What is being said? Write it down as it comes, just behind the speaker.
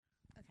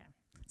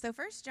So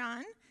 1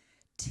 John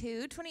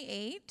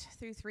 2:28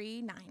 through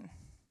 3:9.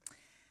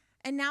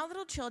 And now,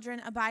 little children,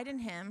 abide in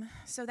him,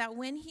 so that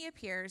when he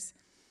appears,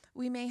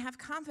 we may have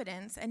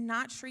confidence and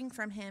not shrink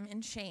from him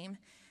in shame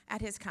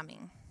at his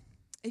coming.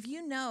 If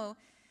you know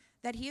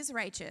that he is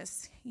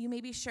righteous, you may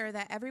be sure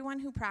that everyone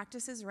who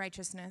practices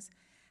righteousness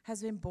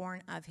has been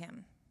born of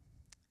him.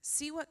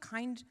 See what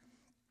kind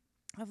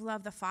of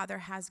love the Father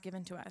has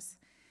given to us,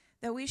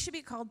 that we should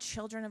be called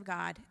children of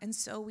God, and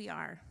so we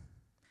are.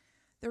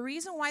 The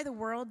reason why the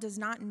world does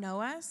not know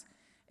us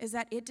is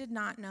that it did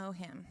not know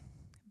him.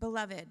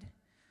 Beloved,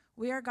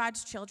 we are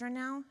God's children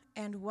now,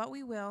 and what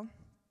we will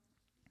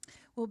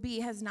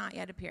be has not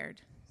yet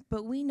appeared.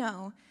 But we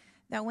know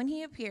that when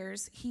he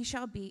appears, we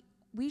shall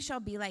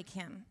be like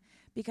him,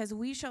 because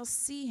we shall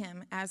see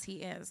him as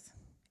he is.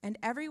 And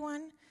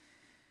everyone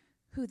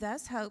who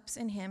thus hopes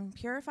in him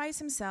purifies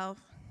himself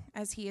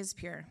as he is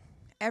pure.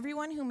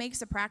 Everyone who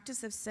makes a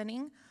practice of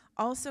sinning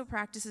also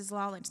practices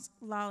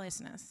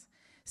lawlessness.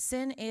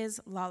 Sin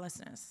is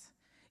lawlessness.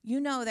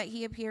 You know that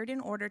he appeared in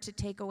order to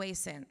take away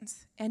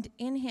sins, and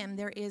in him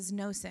there is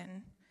no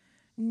sin.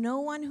 No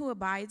one who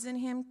abides in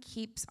him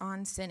keeps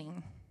on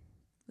sinning.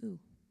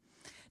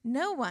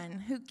 No one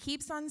who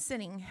keeps on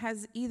sinning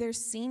has either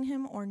seen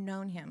him or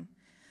known him.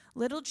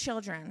 Little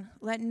children,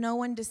 let no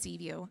one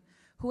deceive you.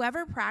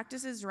 Whoever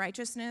practices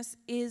righteousness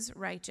is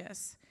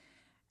righteous,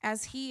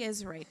 as he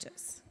is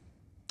righteous.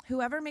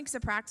 Whoever makes a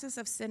practice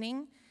of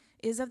sinning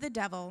is of the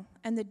devil,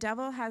 and the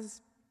devil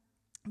has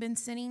been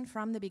sinning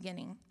from the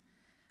beginning.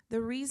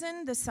 The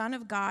reason the Son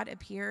of God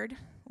appeared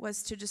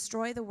was to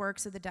destroy the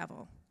works of the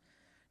devil.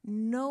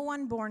 No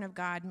one born of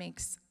God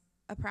makes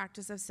a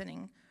practice of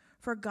sinning,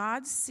 for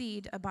God's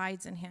seed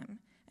abides in him,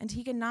 and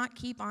he cannot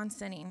keep on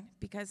sinning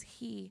because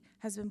he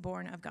has been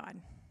born of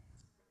God.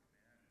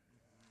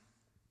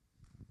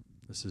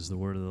 This is the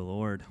word of the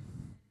Lord.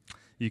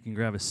 You can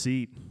grab a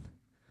seat.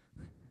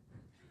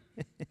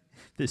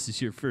 This is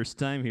your first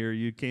time here.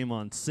 You came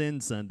on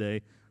Sin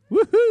Sunday.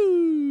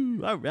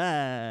 Woohoo! All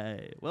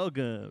right.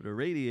 Welcome to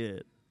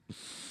Radiant.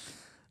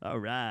 All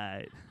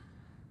right.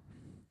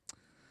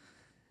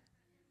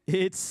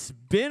 It's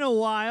been a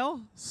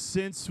while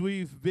since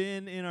we've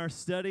been in our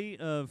study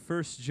of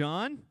 1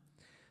 John,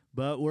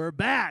 but we're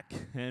back,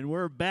 and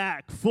we're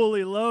back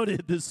fully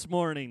loaded this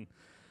morning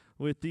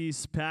with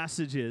these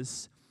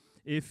passages.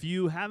 If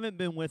you haven't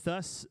been with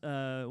us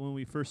when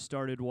we first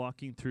started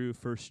walking through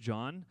 1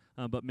 John,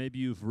 but maybe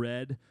you've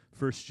read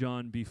 1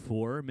 John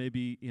before,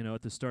 maybe,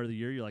 at the start of the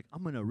year, you're like,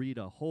 I'm going to read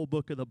a whole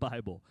book of the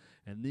Bible,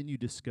 and then you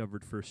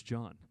discovered 1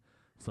 John.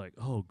 It's like,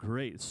 oh,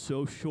 great, it's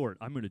so short,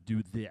 I'm going to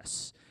do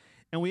this.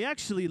 And we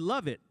actually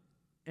love it,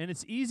 and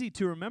it's easy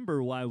to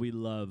remember why we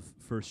love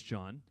 1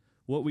 John.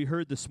 What we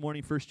heard this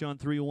morning, 1 John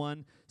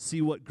 3:1,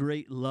 see what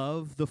great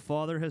love the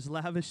Father has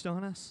lavished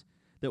on us,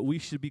 that we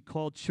should be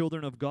called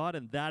children of God,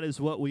 and that is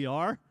what we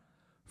are.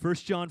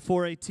 1 John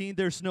 4:18,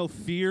 there's no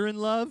fear in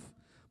love,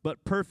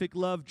 but perfect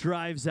love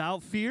drives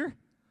out fear.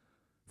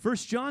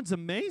 1 John's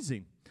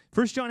amazing.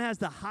 1 John has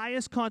the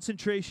highest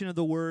concentration of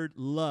the word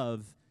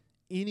love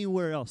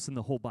anywhere else in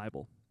the whole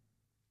Bible.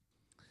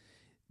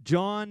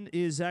 John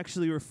is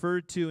actually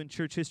referred to in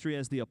church history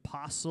as the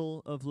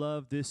apostle of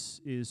love.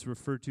 This is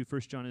referred to,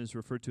 1 John is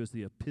referred to as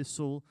the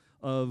epistle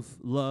of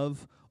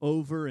love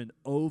over and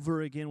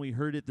over again. We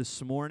heard it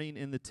this morning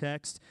in the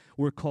text.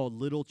 We're called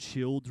little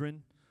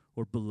children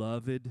or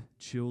beloved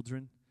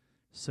children.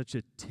 Such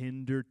a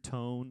tender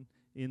tone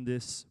in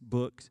this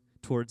book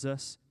towards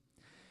us.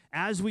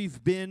 As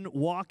we've been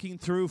walking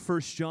through 1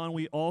 John,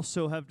 we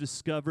also have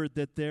discovered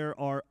that there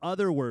are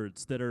other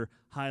words that are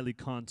highly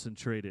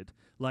concentrated,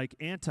 like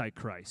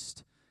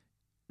Antichrist.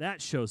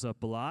 That shows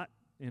up a lot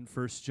in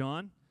 1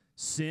 John.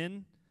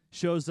 Sin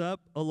shows up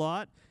a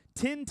lot.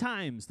 10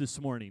 times this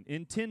morning,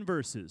 in 10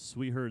 verses,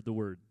 we heard the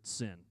word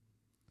sin.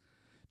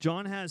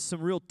 John has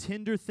some real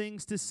tender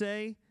things to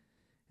say,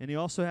 and he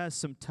also has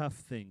some tough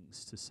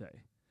things to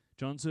say.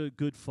 John's a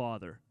good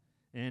father,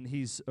 and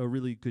he's a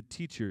really good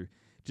teacher.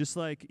 Just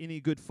like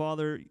any good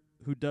father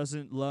who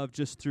doesn't love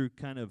just through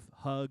kind of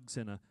hugs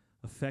and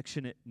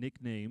affectionate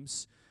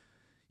nicknames,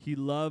 he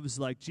loves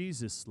like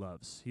Jesus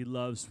loves. He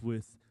loves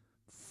with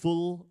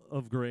full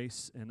of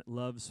grace and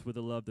loves with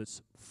a love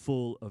that's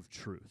full of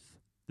truth.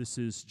 This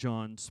is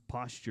John's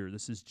posture.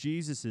 This is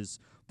Jesus'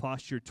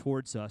 posture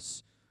towards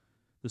us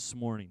this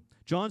morning.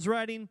 John's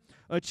writing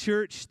a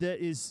church that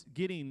is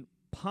getting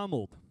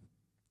pummeled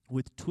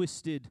with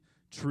twisted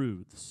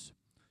truths.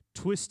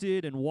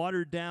 Twisted and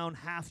watered down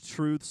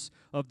half-truths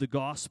of the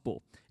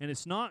gospel. And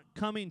it's not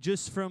coming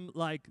just from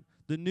like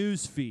the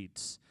news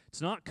feeds.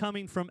 It's not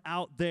coming from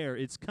out there.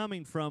 It's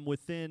coming from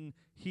within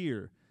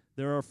here.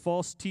 There are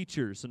false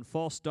teachers and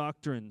false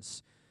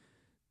doctrines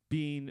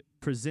being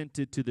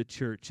presented to the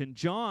church. And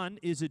John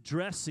is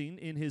addressing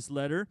in his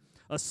letter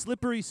a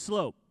slippery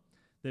slope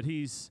that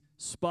he's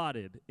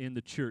spotted in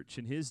the church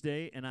in his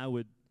day, and I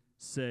would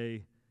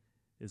say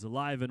is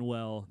alive and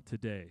well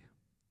today.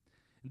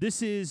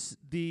 This is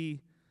the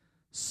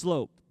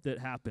slope that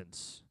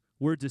happens.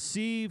 We're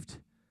deceived,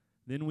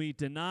 then we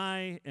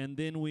deny, and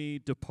then we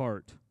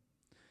depart.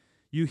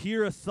 You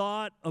hear a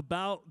thought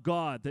about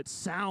God that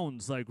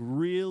sounds like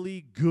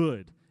really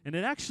good, and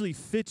it actually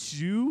fits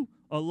you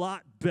a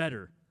lot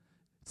better.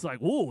 It's like,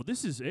 whoa,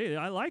 hey,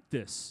 I like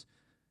this.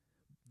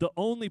 The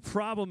only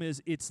problem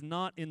is it's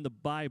not in the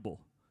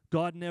Bible.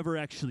 God never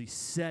actually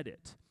said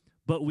it,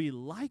 but we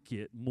like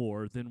it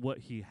more than what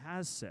he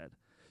has said.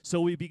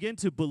 So we begin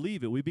to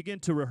believe it, we begin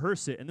to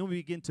rehearse it, and then we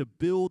begin to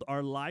build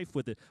our life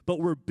with it. But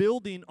we're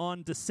building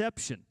on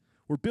deception.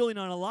 We're building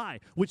on a lie,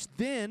 which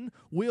then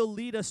will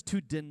lead us to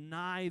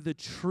deny the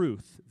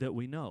truth that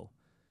we know.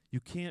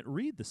 You can't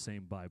read the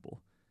same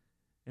Bible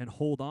and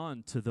hold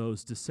on to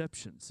those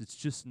deceptions. It's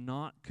just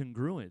not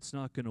congruent. It's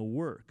not going to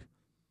work.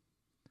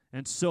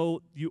 And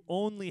so you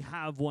only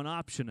have one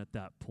option at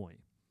that point.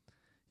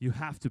 You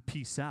have to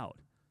peace out.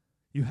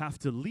 You have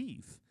to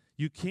leave.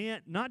 You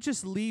can't not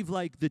just leave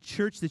like the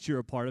church that you're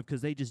a part of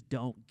because they just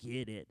don't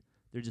get it.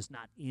 They're just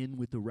not in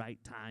with the right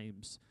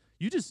times.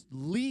 You just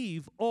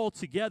leave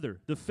altogether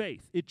the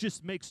faith. It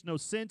just makes no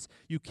sense.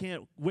 You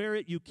can't wear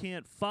it. You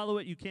can't follow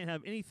it. You can't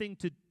have anything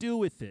to do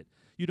with it.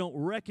 You don't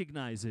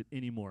recognize it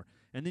anymore.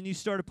 And then you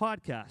start a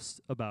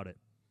podcast about it.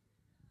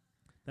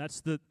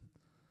 That's the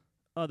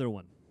other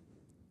one.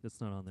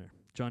 That's not on there.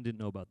 John didn't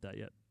know about that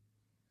yet.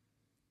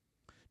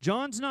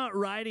 John's not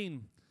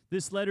writing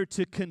this letter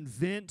to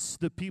convince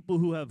the people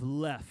who have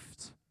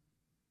left.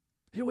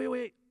 Hey,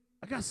 wait.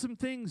 I got some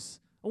things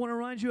I want to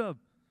remind you of.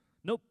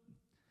 Nope.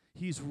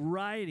 He's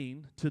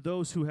writing to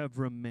those who have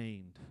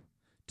remained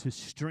to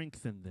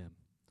strengthen them.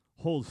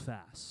 Hold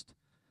fast.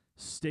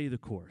 Stay the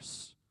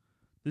course.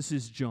 This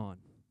is John.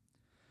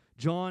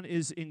 John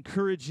is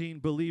encouraging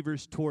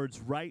believers towards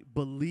right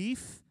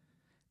belief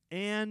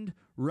and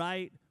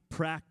right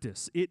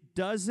practice. It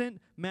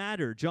doesn't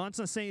matter. John's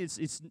not saying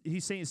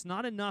he's saying it's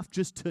not enough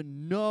just to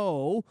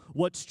know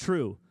what's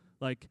true.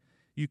 Like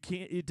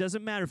it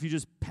doesn't matter if you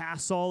just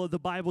pass all of the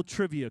Bible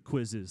trivia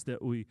quizzes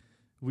that we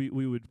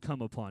would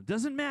come upon.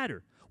 Doesn't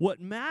matter. What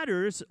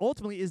matters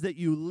ultimately is that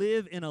you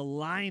live in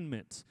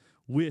alignment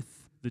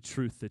with the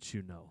truth that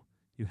you know.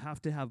 You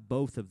have to have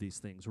both of these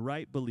things,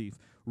 right belief,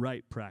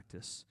 right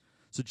practice.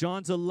 So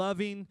John's a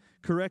loving,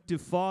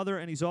 corrective father,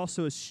 and he's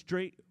also a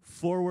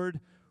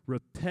straightforward,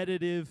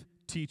 repetitive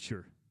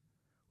teacher.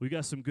 We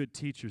got some good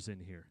teachers in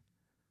here,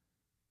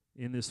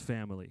 in this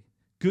family.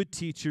 Good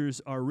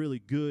teachers are really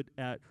good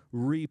at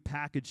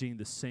repackaging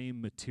the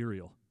same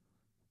material.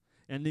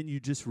 And then you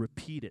just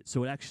repeat it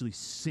so it actually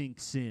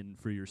sinks in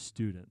for your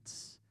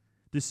students.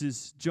 This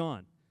is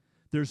John.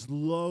 There's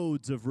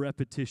loads of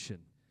repetition.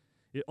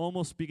 It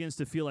almost begins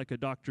to feel like a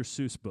Dr.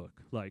 Seuss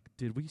book. Like,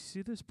 did we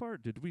see this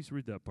part? Did we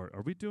read that part?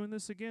 Are we doing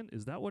this again?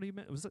 Is that what he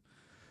meant? Was it?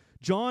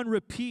 John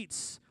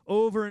repeats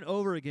over and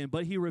over again,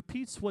 but he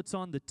repeats what's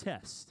on the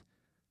test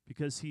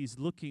because he's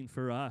looking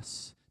for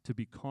us to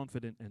be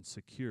confident and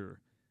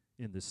secure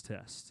in this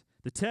test.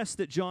 The tests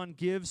that John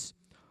gives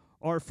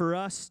are for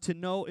us to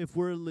know if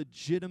we're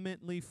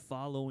legitimately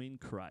following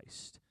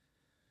Christ.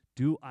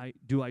 Do I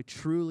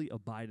truly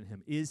abide in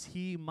him? Is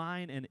he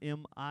mine and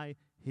am I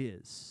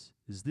his?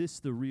 Is this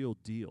the real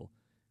deal?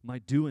 Am I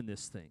doing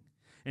this thing?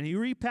 And he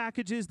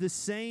repackages the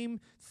same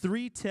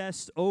 3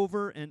 tests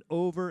over and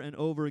over and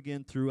over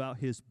again throughout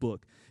his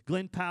book.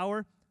 Glenn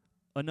Power,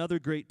 another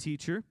great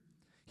teacher,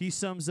 he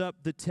sums up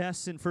the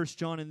tests in 1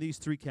 John in these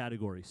 3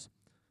 categories: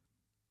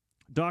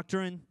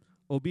 doctrine,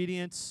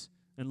 obedience,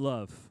 and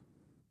love.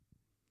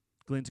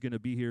 Glenn's going to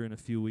be here in a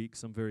few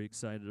weeks. I'm very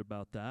excited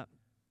about that.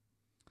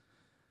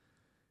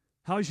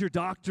 How's your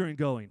doctrine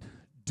going?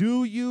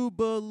 Do you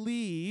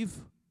believe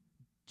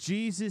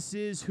Jesus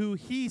is who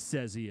he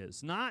says he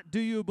is? Not do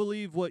you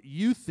believe what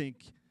you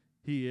think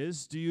he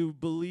is? Do you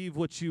believe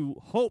what you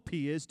hope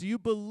he is? Do you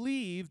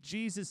believe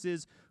Jesus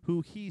is who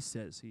he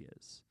says he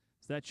is?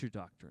 Is that your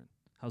doctrine?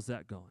 How's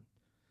that going?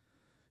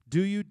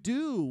 Do you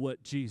do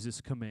what Jesus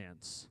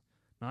commands?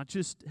 Not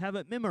just have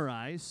it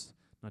memorized,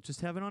 not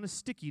just have it on a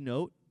sticky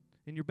note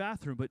in your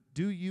bathroom, but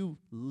do you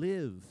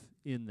live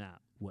in that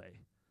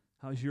way?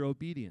 How's your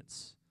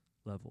obedience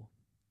level?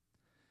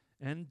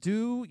 And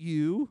do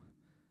you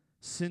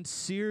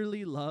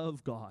sincerely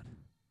love God?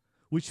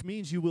 Which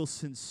means you will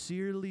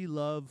sincerely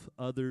love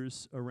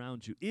others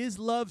around you. Is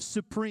love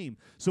supreme?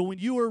 So when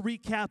you were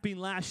recapping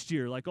last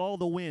year, like all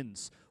the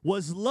wins,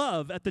 was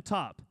love at the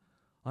top?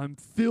 I'm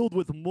filled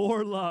with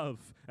more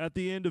love at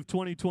the end of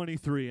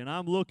 2023, and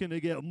I'm looking to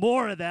get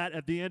more of that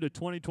at the end of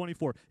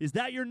 2024. Is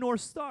that your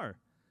North Star?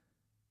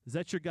 Is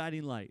that your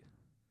guiding light?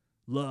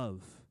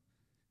 Love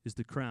is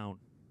the crown.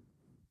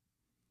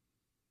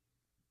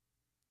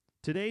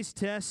 Today's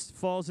test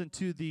falls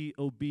into the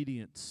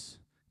obedience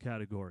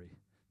category.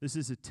 This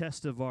is a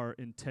test of our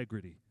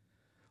integrity.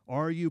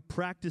 Are you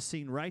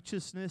practicing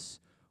righteousness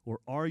or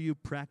are you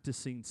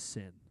practicing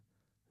sin?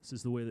 This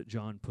is the way that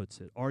John puts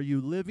it. Are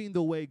you living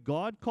the way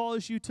God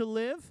calls you to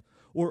live,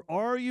 or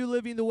are you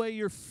living the way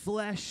your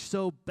flesh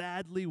so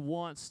badly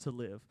wants to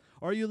live?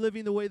 Are you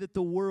living the way that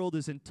the world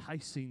is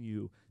enticing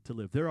you to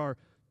live? There are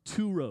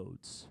 2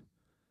 roads.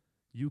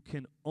 You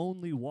can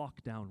only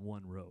walk down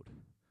one road.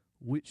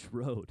 Which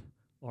road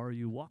are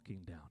you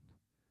walking down?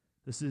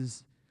 This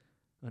is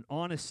an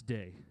honest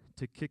day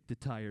to kick the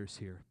tires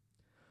here.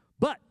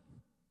 But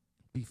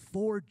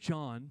before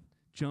John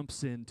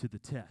jumps into the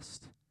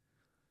test,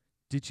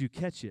 did you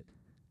catch it?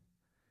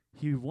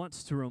 He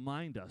wants to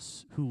remind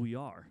us who we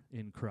are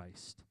in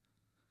Christ.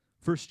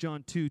 1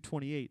 John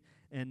 2:28,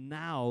 and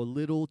now,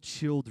 little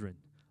children,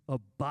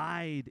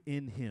 abide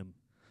in him,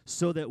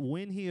 so that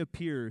when he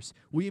appears,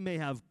 we may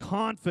have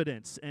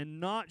confidence and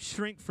not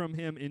shrink from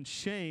him in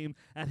shame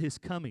at his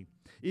coming.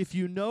 If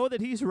you know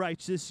that he's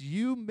righteous,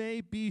 you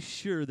may be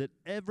sure that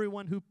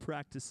everyone who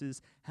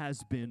practices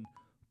has been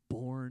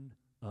born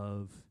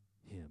of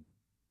him.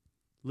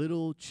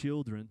 Little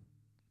children,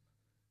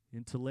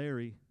 in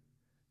Tulare,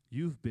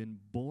 you've been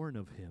born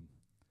of him.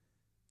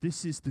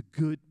 This is the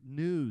good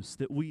news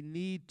that we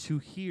need to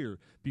hear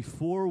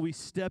before we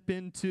step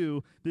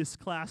into this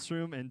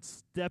classroom and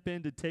step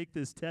in to take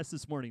this test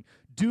this morning.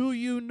 Do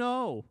you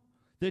know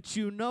that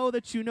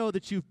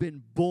you've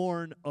been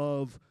born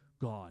of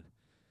God?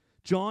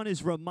 John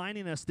is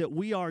reminding us that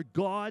we are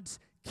God's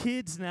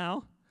kids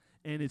now,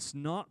 and it's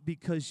not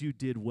because you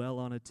did well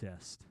on a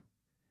test.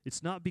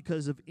 It's not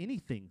because of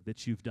anything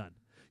that you've done.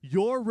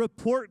 Your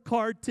report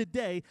card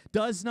today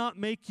does not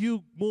make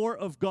you more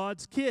of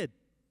God's kid.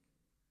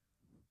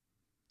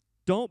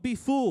 Don't be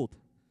fooled.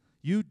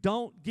 You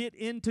don't get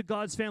into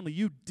God's family.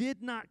 You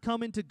did not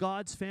come into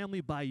God's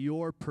family by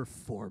your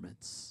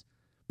performance,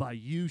 by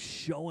you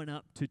showing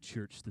up to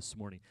church this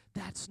morning.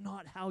 That's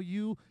not how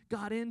you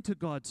got into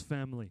God's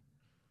family.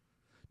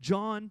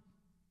 John,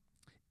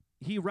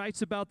 he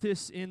writes about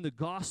this in the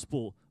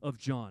Gospel of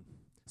John.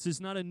 This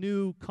is not a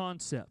new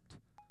concept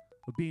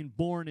of being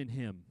born in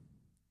him.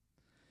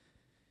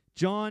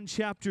 John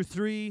chapter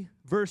 3,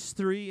 verse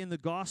 3 in the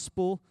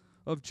Gospel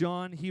of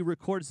John, he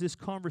records this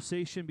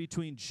conversation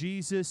between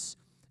Jesus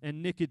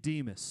and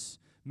Nicodemus.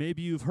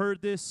 Maybe you've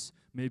heard this,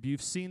 maybe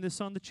you've seen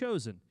this on The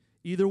Chosen.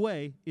 Either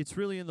way, it's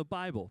really in the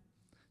Bible.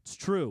 It's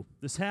true.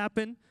 This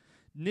happened.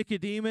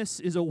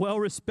 Nicodemus is a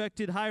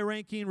well-respected,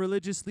 high-ranking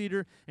religious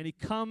leader, and he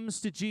comes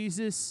to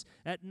Jesus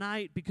at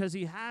night because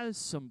he has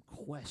some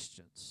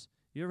questions.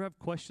 You ever have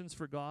questions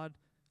for God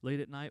late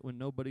at night when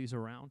nobody's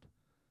around?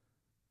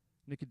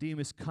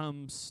 Nicodemus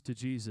comes to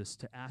Jesus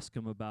to ask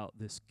him about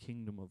this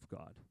kingdom of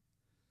God.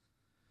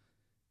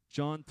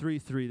 John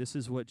 3:3, this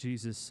is what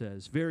Jesus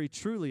says. Very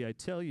truly, I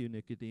tell you,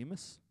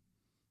 Nicodemus,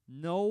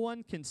 no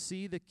one can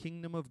see the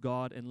kingdom of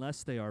God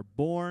unless they are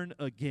born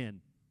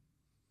again.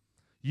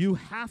 You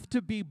have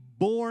to be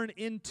born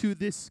into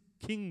this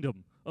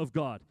kingdom of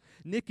God.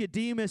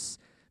 Nicodemus,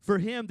 for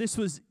him, this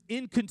was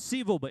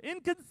inconceivable.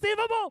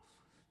 Inconceivable!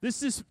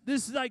 This is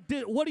like,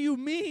 what do you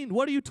mean?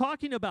 What are you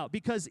talking about?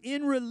 Because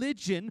in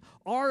religion,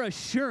 our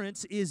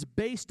assurance is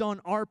based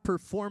on our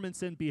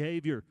performance and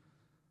behavior.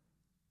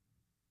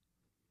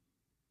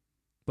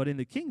 But in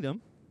the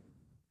kingdom,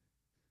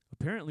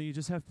 apparently you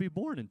just have to be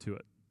born into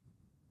it.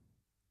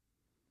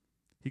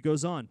 He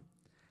goes on.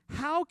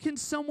 How can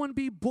someone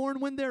be born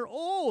when they're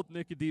old?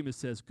 Nicodemus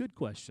says. Good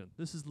question.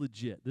 This is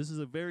legit. This is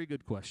a very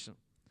good question.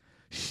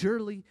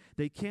 Surely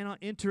they cannot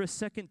enter a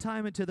second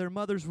time into their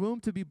mother's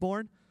womb to be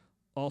born.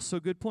 Also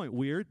good point.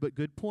 Weird, but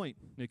good point,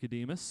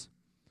 Nicodemus.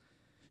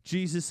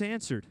 Jesus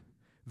answered,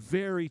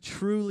 very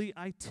truly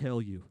I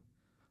tell you,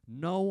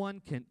 no one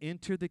can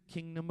enter the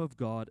kingdom of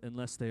God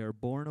unless they are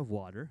born of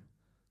water.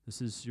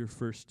 This is your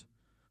first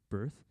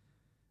birth.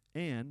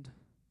 And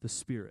the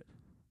Spirit.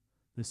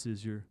 This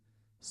is your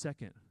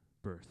second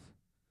birth.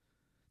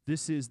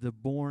 This is the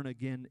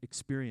born-again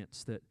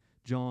experience that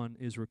John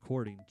is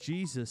recording.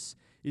 Jesus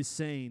is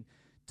saying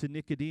to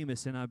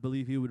Nicodemus, and I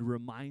believe he would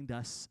remind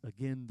us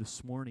again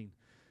this morning,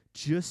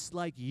 just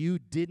like you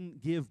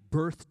didn't give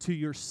birth to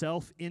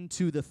yourself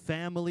into the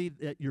family,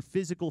 your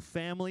physical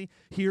family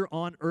here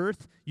on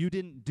earth, you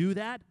didn't do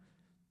that.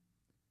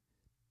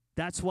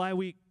 That's why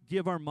we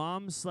give our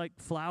moms like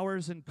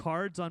flowers and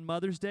cards on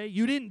Mother's Day.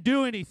 You didn't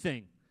do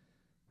anything.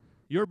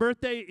 Your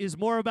birthday is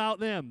more about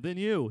them than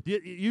you.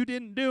 You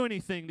didn't do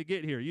anything to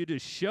get here. You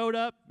just showed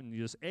up and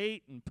you just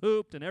ate and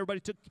pooped and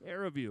everybody took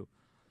care of you.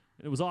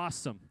 It was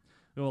awesome.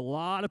 There were a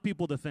lot of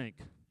people to thank.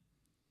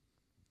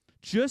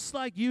 Just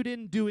like you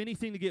didn't do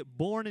anything to get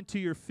born into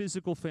your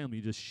physical family.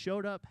 You just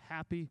showed up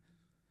happy.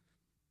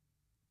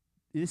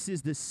 This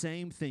is the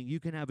same thing. You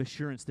can have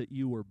assurance that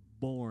you were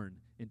born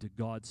into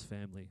God's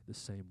family the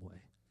same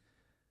way.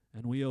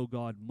 And we owe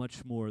God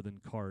much more than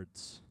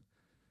cards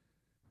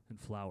and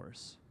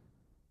flowers.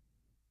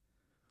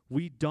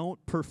 We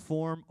don't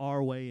perform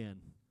our way in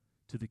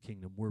to the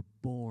kingdom. We're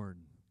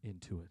born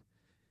into it.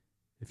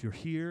 If you're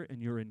here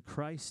and you're in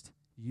Christ,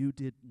 you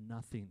did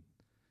nothing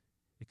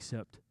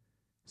except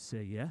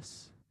say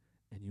yes,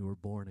 and you were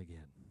born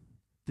again.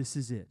 This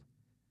is it.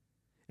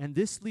 And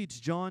this leads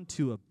John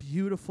to a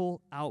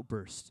beautiful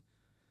outburst.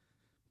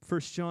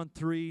 1 John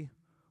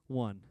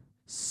 3:1.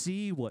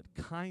 See what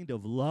kind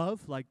of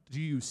love, like,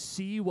 do you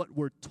see what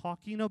we're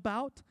talking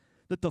about?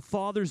 That the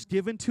Father's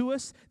given to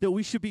us, that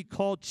we should be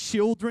called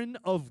children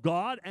of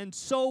God, and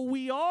so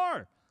we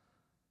are.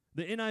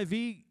 The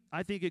NIV,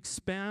 I think,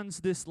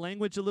 expands this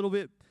language a little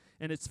bit,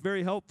 and it's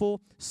very helpful.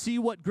 See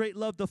what great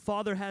love the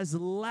Father has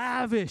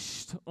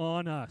lavished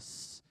on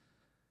us,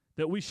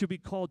 that we should be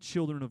called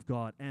children of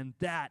God, and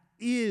that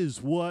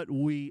is what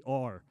we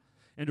are.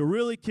 And to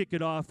really kick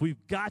it off,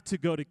 we've got to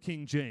go to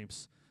King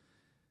James.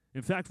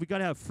 In fact, we got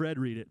to have Fred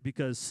read it,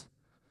 because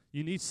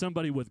you need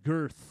somebody with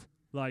girth,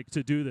 like,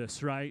 to do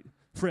this, right?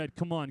 Fred,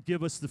 come on,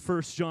 give us the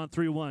 1 John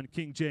 3:1,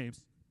 King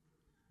James.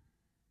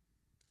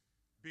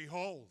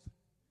 Behold,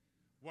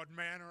 what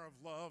manner of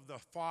love the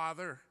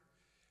Father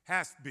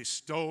hath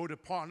bestowed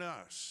upon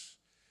us,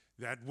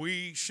 that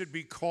we should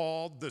be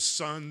called the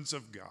sons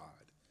of God.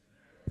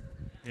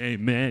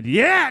 Amen.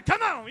 Yeah,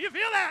 come on, you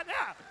feel that?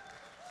 Yeah.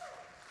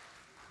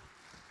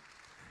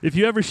 If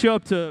you ever show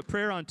up to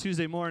prayer on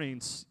Tuesday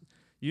mornings,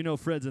 you know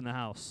Fred's in the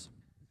house.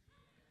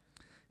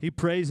 He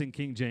prays in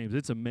King James.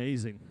 It's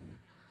amazing.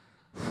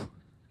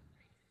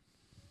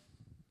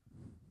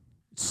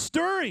 It's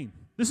stirring.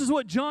 This is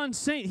what John's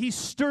saying. He's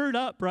stirred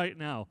up right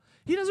now.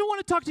 He doesn't want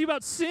to talk to you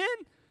about sin.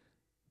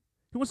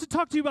 He wants to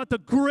talk to you about the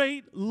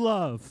great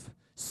love.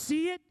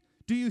 See it?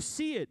 Do you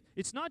see it?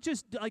 It's not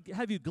just like,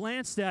 have you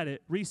glanced at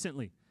it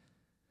recently?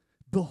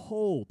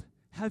 Behold,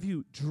 have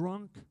you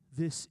drunk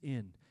this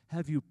in?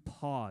 Have you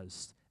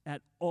paused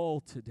at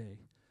all today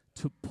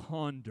to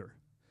ponder,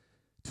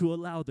 to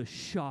allow the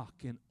shock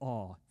and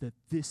awe that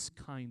this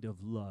kind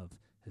of love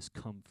has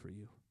come for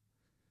you?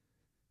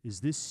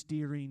 Is this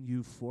steering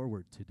you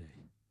forward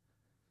today?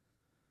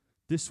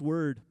 This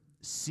word,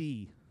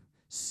 see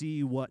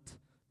what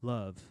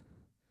love.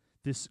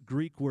 This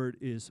Greek word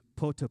is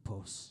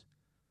potapos,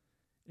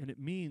 and it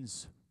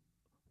means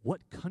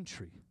what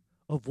country,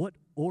 of what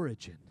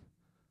origin,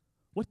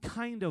 what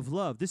kind of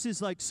love. This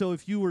is like, so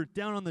if you were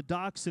down on the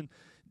docks and,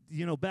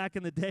 back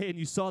in the day and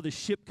you saw the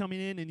ship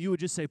coming in and you would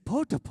just say,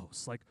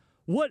 potapos, like,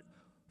 what,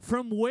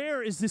 from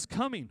where is this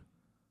coming?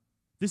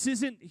 This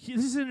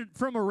isn't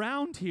from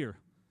around here.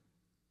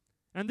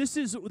 And this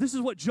is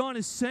what John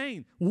is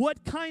saying.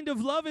 What kind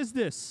of love is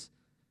this?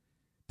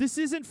 This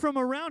isn't from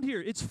around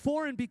here. It's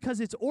foreign because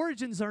its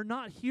origins are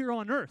not here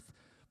on earth,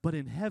 but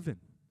in heaven.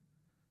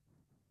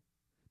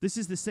 This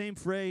is the same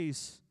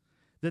phrase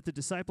that the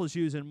disciples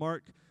use in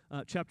Mark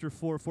chapter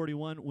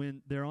 4:41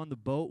 when they're on the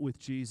boat with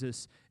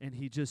Jesus and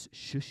he just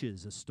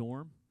shushes a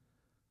storm.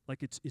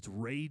 Like it's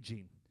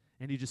raging.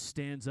 And he just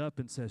stands up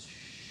and says,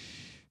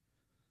 shh,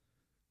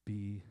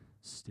 be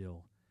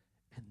still.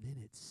 And then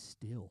it's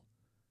still.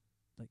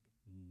 Like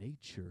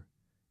nature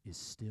is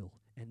still.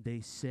 And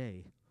they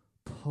say,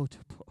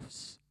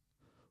 potapos,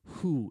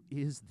 who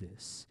is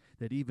this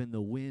that even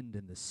the wind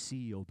and the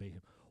sea obey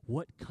him?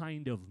 What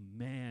kind of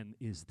man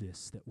is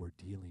this that we're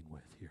dealing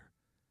with here?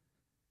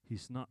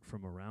 He's not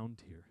from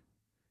around here.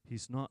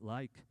 He's not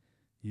like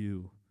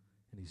you,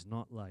 and he's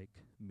not like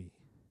me.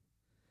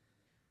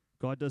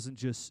 God doesn't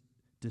just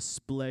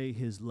display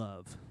his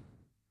love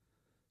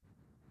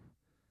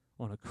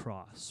on a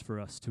cross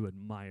for us to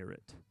admire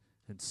it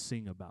and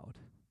sing about.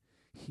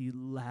 He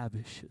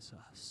lavishes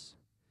us.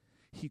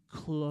 He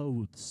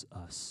clothes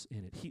us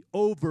in it. He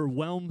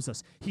overwhelms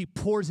us. He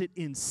pours it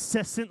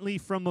incessantly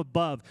from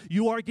above.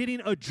 You are getting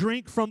a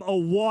drink from a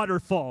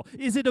waterfall.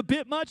 Is it a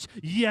bit much?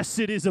 Yes,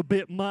 it is a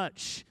bit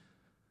much.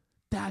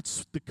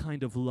 That's the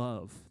kind of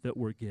love that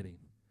we're getting.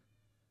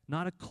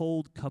 Not a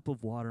cold cup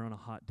of water on a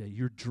hot day.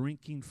 You're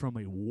drinking from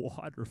a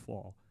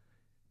waterfall.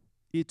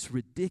 It's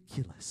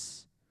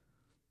ridiculous.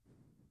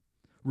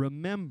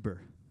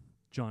 Remember,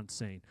 John's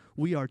saying,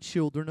 we are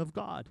children of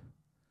God.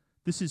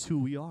 This is who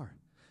we are.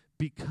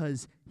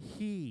 Because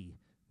he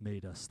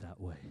made us that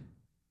way.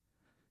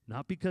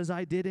 Not because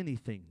I did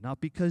anything.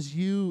 Not because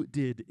you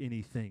did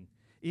anything.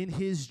 In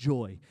his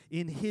joy,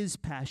 in his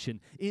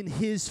passion, in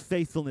his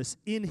faithfulness,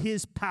 in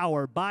his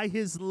power, by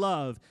his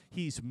love,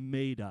 he's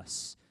made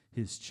us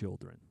his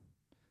children.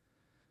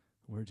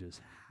 We're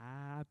just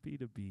happy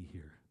to be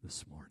here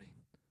this morning.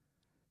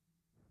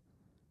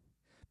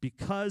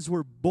 Because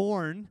we're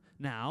born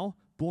now,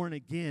 born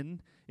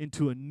again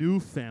into a new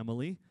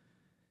family,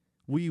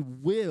 we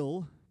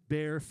will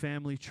bear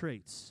family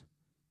traits,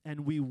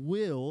 and we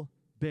will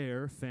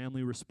bear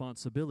family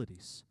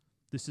responsibilities.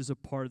 This is a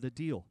part of the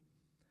deal.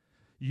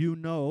 You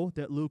know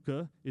that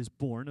Luca is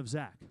born of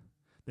Zach.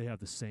 They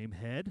have the same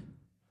head.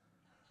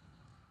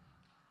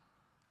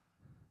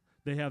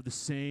 They have the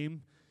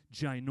same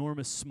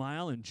ginormous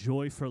smile and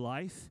joy for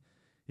life.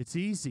 It's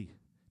easy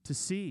to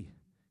see.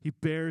 He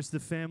bears the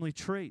family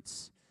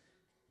traits.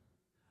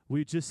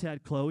 We just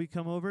had Chloe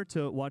come over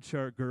to watch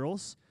our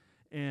girls,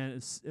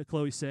 and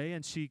Chloe Say,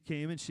 and she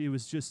came and she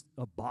was just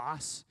a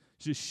boss.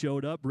 She just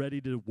showed up ready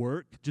to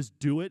work, just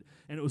do it.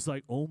 And it was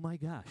like, oh my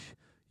gosh,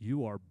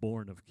 you are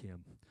born of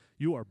Kim.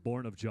 You are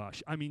born of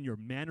Josh. I mean, your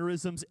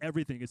mannerisms,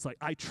 everything. It's like,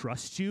 I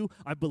trust you.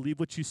 I believe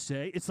what you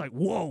say. It's like,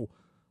 whoa,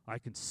 I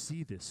can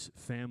see this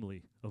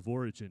family of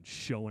origin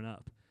showing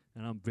up,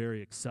 and I'm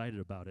very excited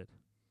about it.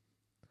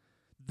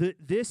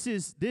 This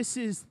is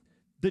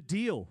the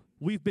deal.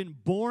 We've been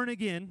born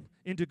again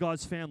into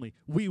God's family.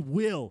 We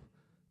will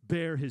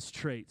bear his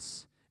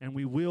traits, and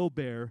we will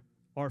bear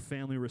our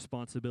family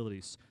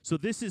responsibilities. So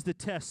this is the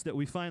test that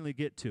we finally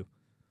get to.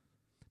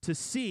 to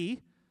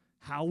see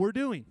how we're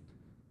doing.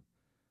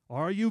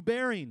 Are you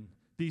bearing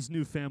these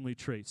new family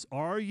traits?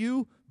 Are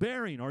you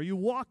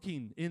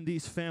walking in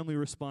these family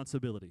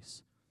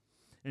responsibilities?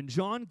 And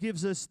John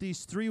gives us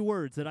these 3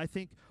 words that I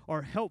think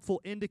are helpful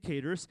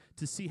indicators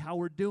to see how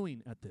we're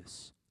doing at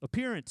this.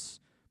 Appearance,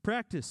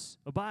 practice,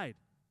 abide.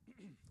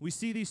 We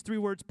see these 3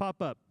 words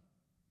pop up.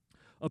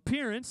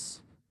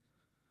 Appearance,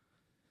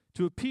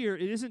 to appear,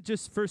 it isn't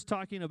just first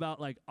talking about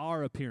like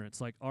our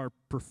appearance, like our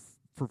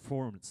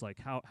performance, like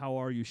how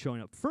are you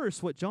showing up.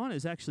 First, what John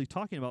is actually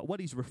talking about, what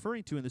he's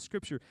referring to in the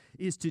scripture,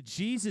 is to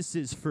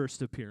Jesus'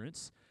 first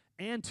appearance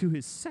and to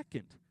his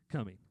second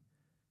coming,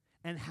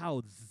 and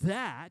how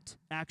that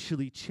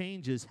actually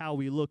changes how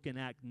we look and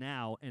act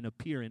now and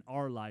appear in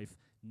our life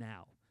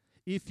now.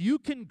 If you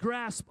can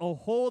grasp a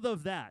hold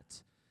of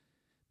that,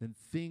 then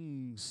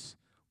things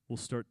will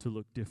start to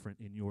look different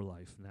in your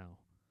life now.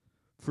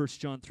 1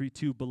 John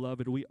 3:2,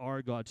 beloved, we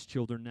are God's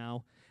children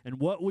now, and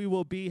what we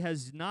will be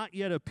has not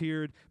yet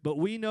appeared, but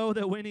we know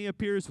that when he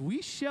appears,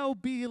 we shall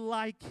be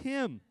like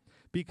him,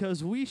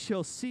 because we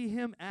shall see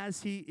him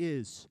as he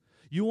is.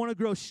 You want to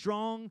grow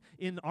strong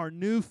in our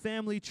new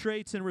family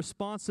traits and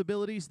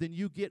responsibilities, then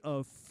you get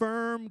a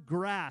firm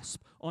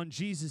grasp on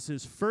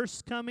Jesus'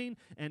 first coming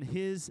and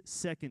his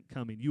second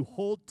coming. You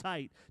hold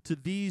tight to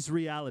these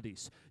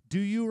realities. Do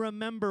you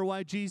remember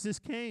why Jesus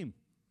came?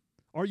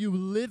 Are you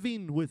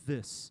living with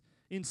this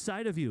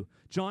inside of you?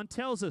 John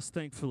tells us,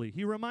 thankfully.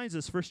 He reminds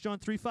us, 1 John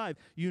 3:5,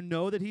 you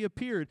know that he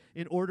appeared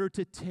in order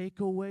to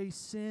take away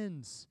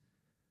sins.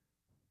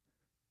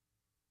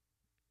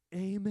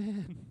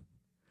 Amen.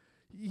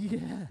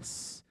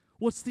 Yes.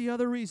 What's the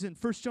other reason?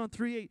 1 John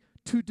 3:8,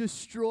 to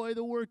destroy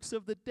the works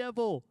of the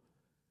devil.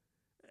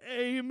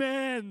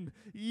 Amen.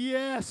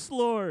 Yes,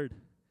 Lord.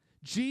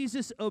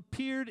 Jesus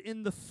appeared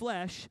in the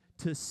flesh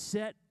to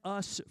set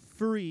us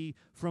free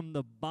from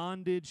the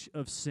bondage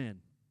of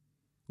sin.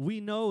 We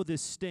know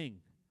this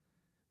sting.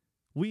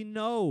 We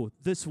know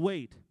this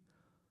weight.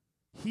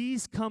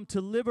 He's come to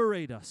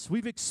liberate us.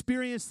 We've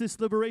experienced this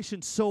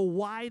liberation, so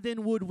why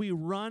then would we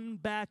run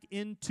back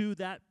into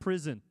that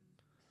prison?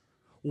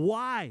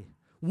 Why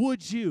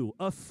would you,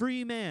 a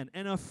free man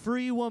and a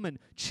free woman,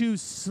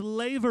 choose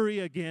slavery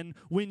again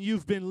when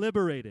you've been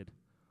liberated?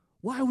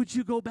 Why would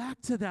you go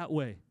back to that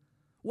way?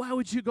 Why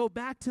would you go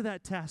back to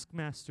that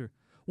taskmaster?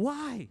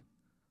 Why?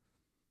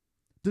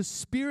 The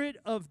spirit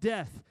of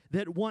death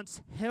that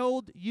once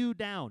held you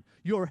down.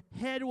 Your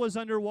head was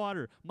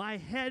underwater. My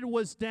head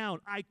was down.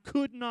 I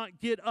could not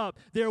get up.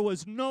 There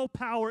was no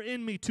power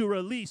in me to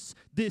release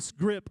this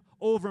grip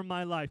over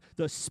my life.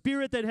 The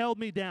spirit that held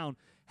me down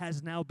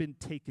has now been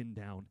taken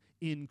down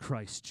in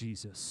Christ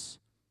Jesus.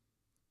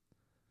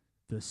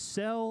 The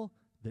cell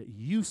that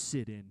you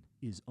sit in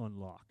is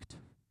unlocked.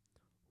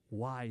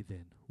 Why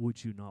then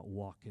would you not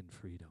walk in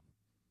freedom?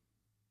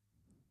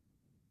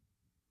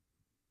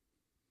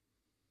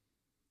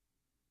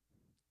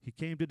 He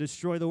came to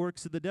destroy the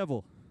works of the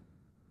devil.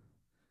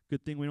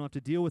 Good thing we don't have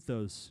to deal with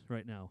those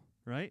right now,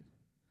 right?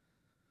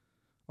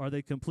 Are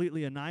they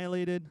completely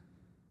annihilated?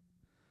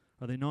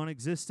 Are they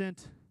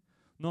non-existent?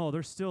 No,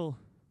 they're still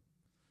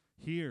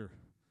here,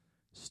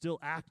 still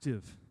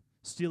active,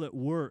 still at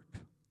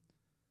work.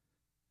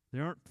 They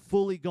aren't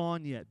fully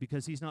gone yet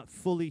because he's not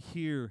fully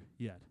here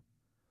yet.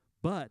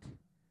 But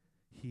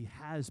he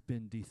has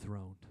been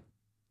dethroned.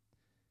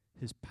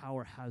 His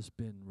power has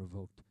been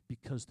revoked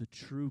because the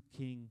true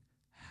king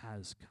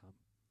has come.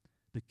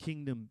 The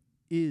kingdom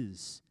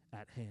is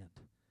at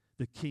hand.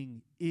 The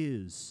king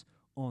is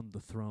on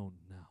the throne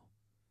now.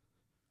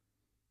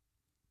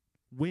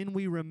 When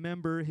we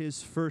remember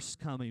his first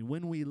coming,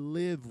 when we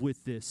live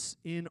with this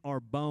in our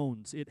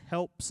bones, it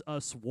helps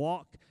us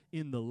walk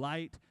in the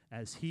light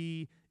as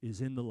he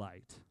is in the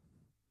light.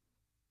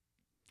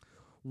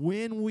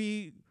 When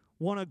we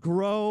want to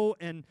grow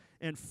and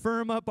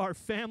firm up our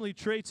family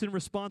traits and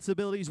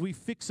responsibilities, we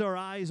fix our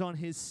eyes on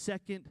his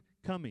second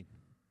coming.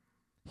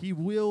 He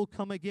will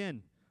come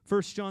again.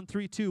 1 John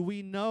 3:2,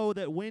 we know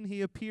that when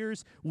he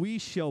appears, we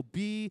shall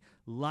be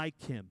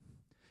like him.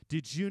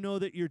 Did you know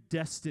that you're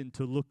destined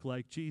to look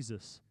like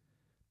Jesus?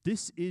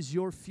 This is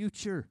your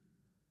future.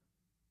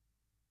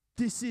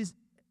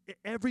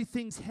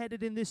 Everything's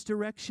headed in this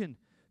direction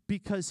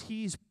because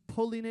he's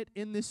pulling it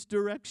in this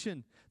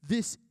direction.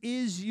 This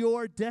is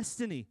your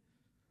destiny.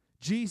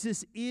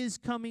 Jesus is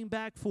coming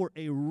back for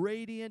a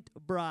radiant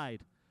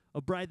bride,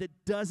 a bride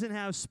that doesn't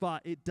have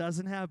spot, it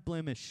doesn't have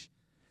blemish.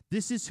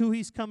 This is who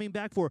he's coming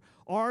back for.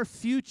 Our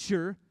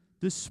future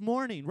this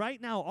morning,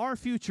 right now, our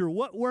future,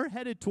 what we're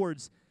headed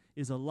towards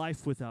is a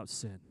life without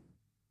sin.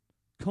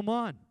 Come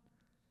on.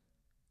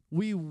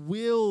 We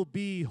will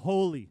be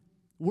holy.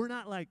 We're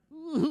not like,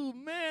 ooh,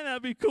 man,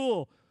 that'd be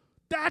cool.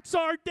 That's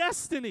our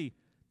destiny.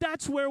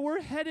 That's where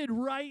we're headed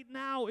right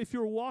now if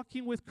you're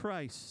walking with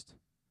Christ.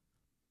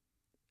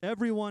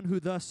 Everyone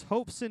who thus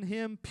hopes in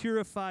him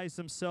purifies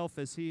himself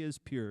as he is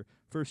pure.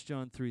 1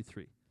 John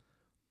 3:3.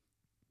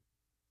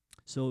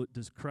 So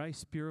does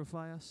Christ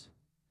purify us?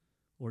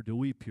 Or do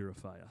we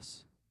purify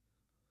us?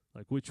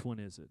 Like, which one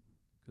is it?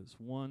 because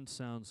one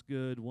sounds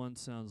good, one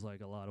sounds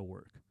like a lot of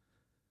work.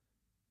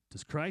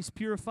 Does Christ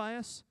purify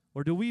us,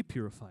 or do we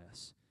purify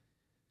us?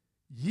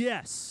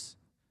 Yes.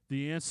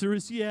 The answer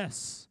is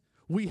yes.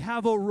 We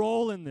have a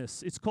role in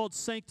this. It's called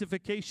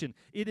sanctification.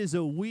 It is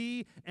a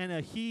we and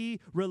a he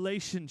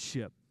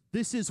relationship.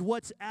 This is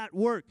what's at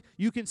work.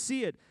 You can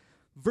see it.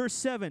 Verse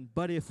 7,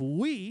 but if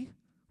we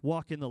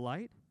walk in the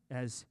light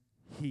as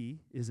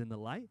he is in the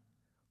light,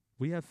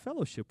 we have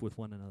fellowship with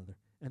one another.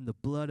 And the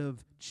blood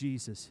of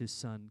Jesus, his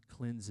son,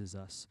 cleanses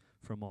us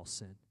from all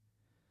sin.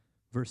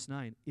 Verse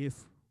 9, if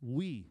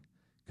we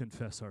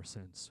confess our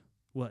sins,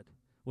 what?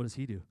 What does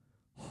he do?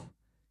 Oh,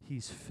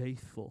 he's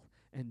faithful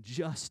and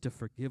just to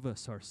forgive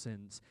us our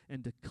sins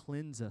and to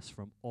cleanse us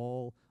from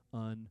all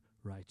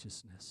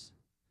unrighteousness.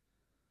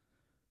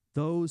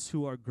 Those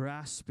who are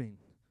grasping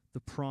the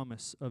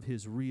promise of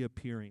his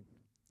reappearing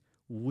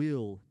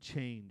will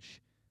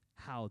change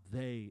how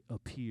they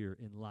appear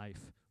in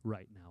life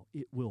right now.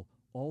 It will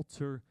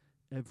alter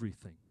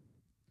everything.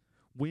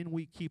 When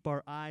we keep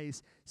our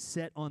eyes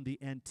set on the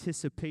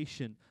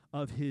anticipation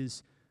of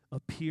his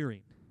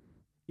appearing,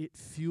 it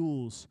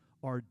fuels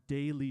our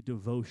daily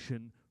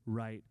devotion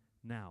right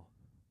now.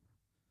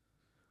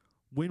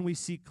 When we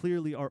see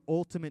clearly our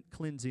ultimate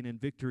cleansing and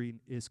victory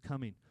is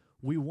coming,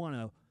 we want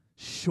to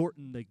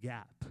shorten the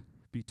gap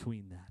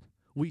between that.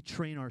 We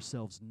train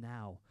ourselves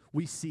now.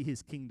 We see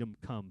his kingdom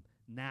come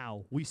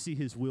now. We see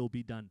his will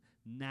be done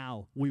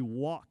now. We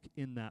walk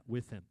in that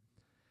with him.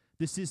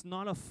 This is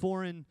not a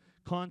foreign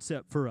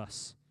concept for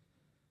us.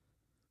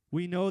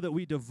 We know that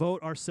we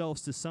devote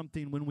ourselves to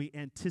something when we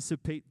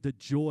anticipate the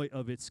joy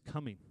of its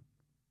coming,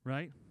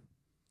 right?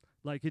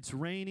 Like it's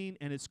raining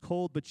and it's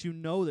cold, but you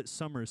know that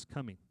summer is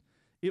coming.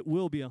 It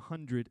will be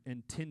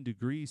 110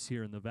 degrees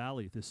here in the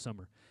valley this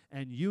summer,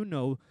 and you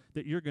know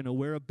that you're going to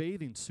wear a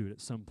bathing suit at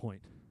some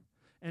point.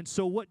 And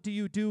so what do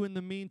you do in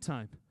the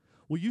meantime?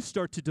 Well, you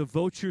start to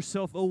devote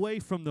yourself away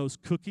from those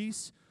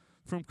cookies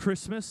from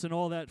Christmas and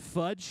all that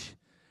fudge,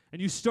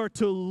 and you start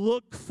to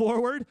look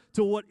forward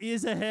to what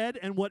is ahead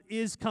and what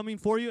is coming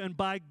for you, and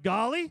by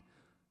golly,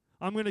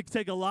 I'm going to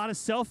take a lot of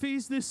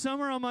selfies this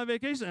summer on my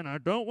vacation, and I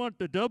don't want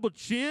the double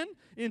chin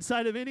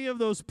inside of any of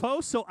those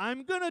posts, so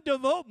I'm going to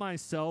devote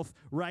myself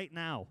right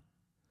now.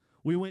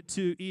 We went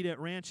to eat at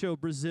Rancho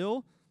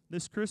Brazil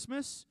this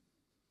Christmas,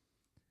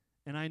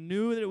 and I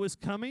knew that it was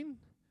coming.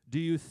 Do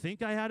you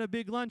think I had a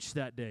big lunch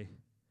that day?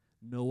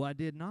 No, I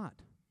did not.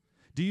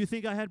 Do you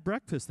think I had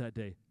breakfast that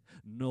day?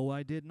 No,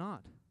 I did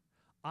not.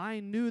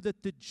 I knew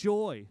that the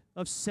joy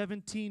of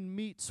 17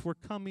 meats were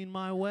coming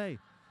my way.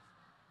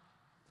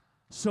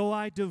 So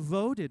I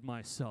devoted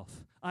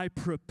myself. I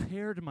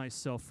prepared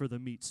myself for the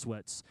meat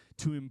sweats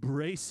to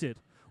embrace it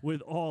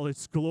with all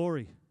its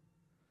glory.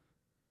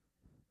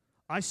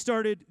 I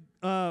started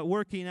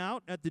working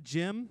out at the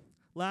gym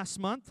last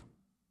month.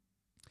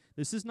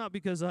 This is not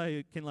because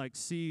I can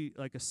see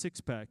a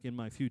six-pack in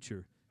my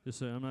future. Just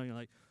so I'm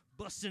not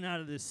busting out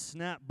of this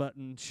snap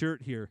button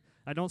shirt here.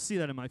 I don't see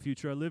that in my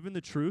future. I live in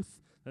the truth.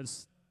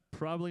 That's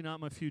probably not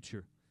my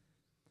future.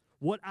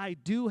 What I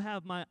do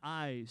have my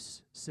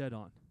eyes set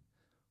on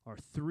are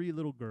 3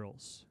 little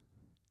girls.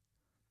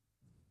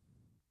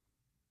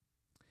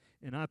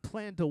 And I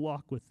plan to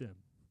walk with them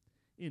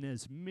in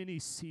as many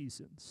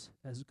seasons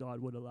as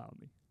God would allow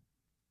me.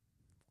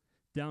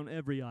 Down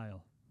every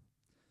aisle,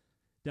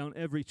 down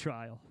every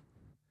trial,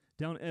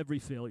 down every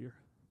failure.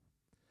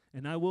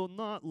 And I will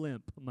not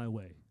limp my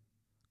way,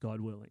 God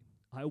willing.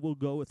 I will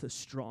go with a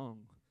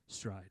strong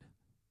stride.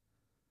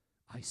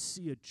 I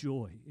see a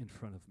joy in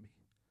front of me.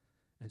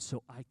 And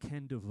so I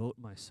can devote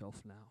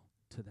myself now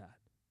to that.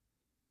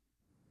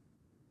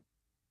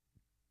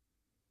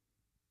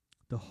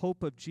 The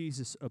hope of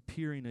Jesus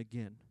appearing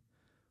again,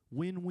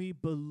 when we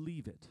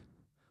believe it,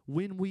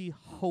 when we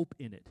hope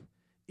in it,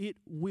 it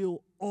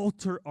will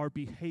alter our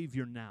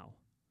behavior now.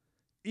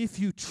 If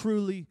you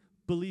truly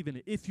believe in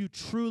it, if you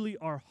truly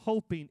are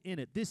hoping in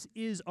it, this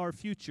is our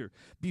future.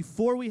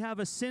 Before we have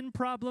a sin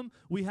problem,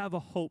 we have a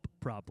hope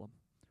problem.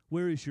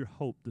 Where is your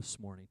hope this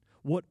morning?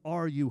 What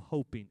are you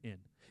hoping in?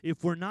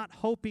 If we're not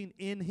hoping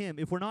in him,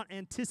 if we're not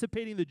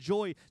anticipating the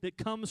joy that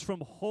comes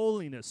from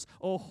holiness,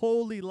 a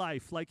holy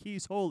life like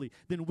he's holy,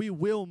 then we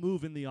will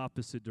move in the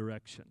opposite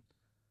direction.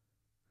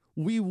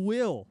 We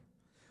will.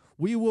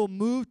 We will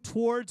move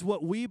towards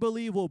what we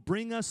believe will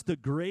bring us the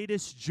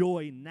greatest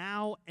joy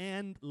now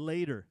and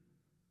later.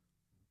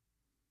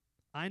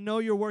 I know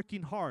you're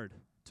working hard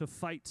to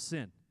fight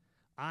sin.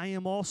 I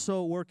am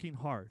also working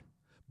hard.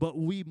 But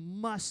we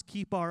must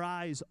keep our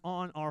eyes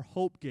on our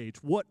hope gauge.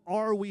 What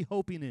are we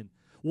hoping in?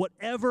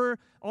 Whatever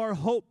our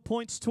hope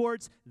points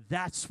towards,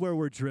 that's where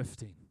we're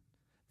drifting.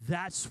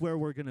 That's where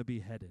we're going to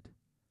be headed.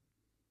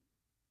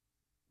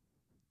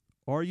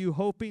 Are you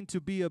hoping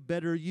to be a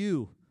better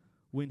you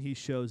when he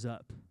shows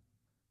up?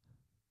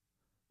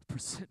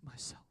 Present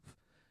myself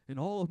in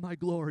all of my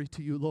glory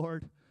to you,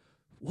 Lord.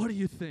 What do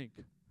you think?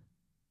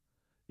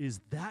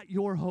 Is that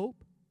your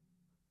hope?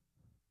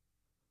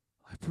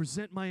 I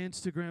present my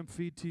Instagram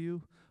feed to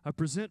you. I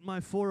present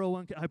my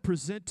 401k. I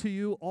present to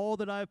you all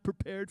that I have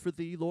prepared for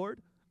thee, Lord.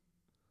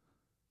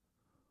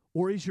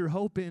 Or is your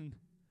hope in,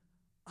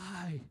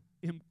 I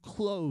am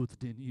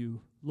clothed in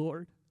you,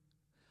 Lord?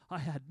 I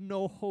had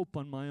no hope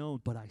on my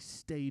own, but I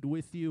stayed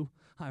with you.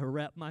 I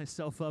wrapped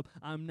myself up.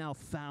 I'm now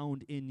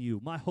found in you.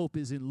 My hope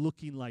is in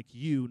looking like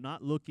you,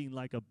 not looking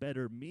like a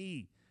better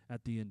me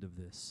at the end of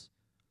this.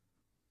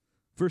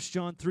 1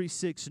 John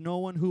 3:6, no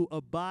one who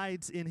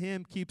abides in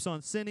him keeps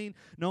on sinning.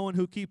 No one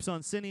who keeps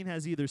on sinning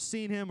has either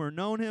seen him or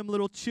known him.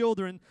 Little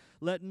children,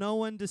 let no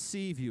one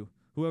deceive you.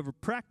 Whoever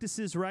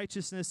practices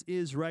righteousness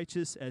is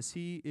righteous as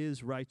he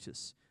is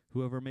righteous.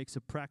 Whoever makes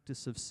a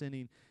practice of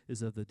sinning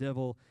is of the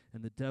devil,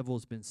 and the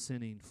devil's been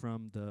sinning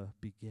from the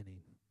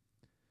beginning.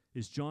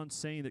 Is John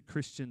saying that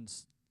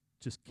Christians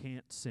just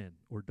can't sin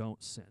or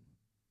don't sin?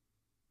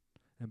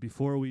 And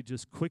before we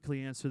just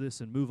quickly answer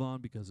this and move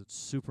on because it's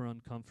super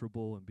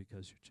uncomfortable and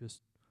because you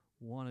just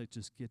want to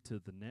just get to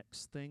the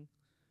next thing,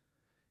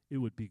 it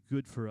would be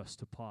good for us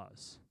to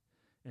pause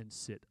and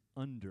sit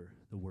under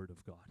the Word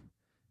of God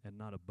and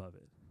not above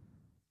it.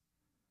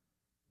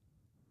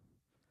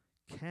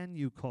 Can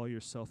you call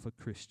yourself a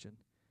Christian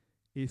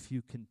if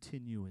you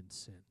continue in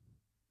sin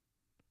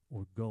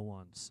or go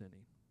on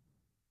sinning?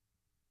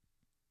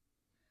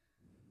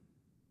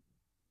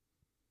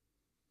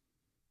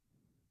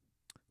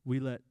 We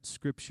let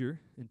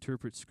Scripture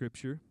interpret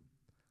Scripture.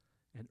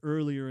 And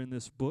earlier in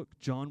this book,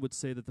 John would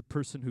say that the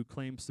person who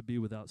claims to be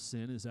without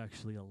sin is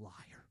actually a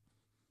liar.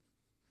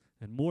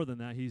 And more than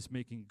that, he's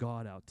making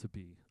God out to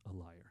be a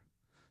liar.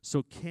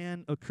 So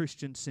can a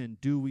Christian sin?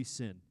 Do we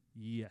sin?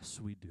 Yes,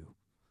 we do.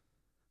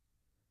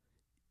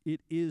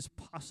 It is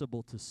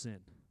possible to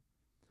sin,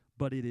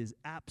 but it is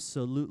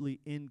absolutely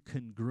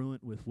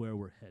incongruent with where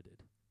we're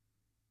headed.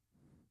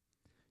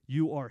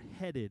 You are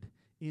headed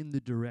in the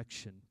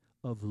direction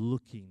of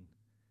looking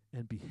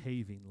and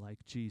behaving like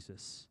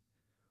Jesus.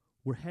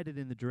 We're headed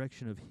in the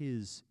direction of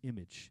his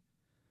image.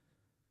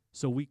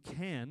 So we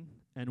can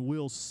and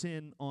will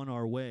sin on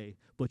our way,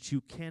 but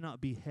you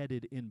cannot be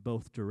headed in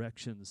both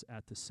directions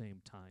at the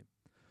same time.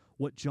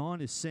 What John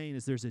is saying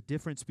is there's a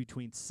difference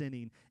between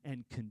sinning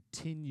and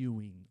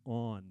continuing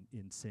on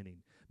in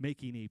sinning,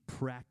 making a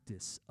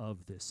practice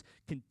of this.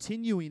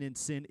 Continuing in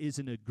sin is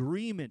an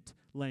agreement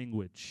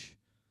language.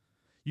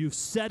 You've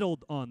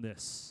settled on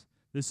this.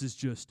 This is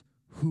just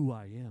who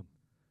I am.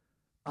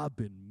 I've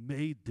been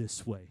made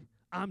this way.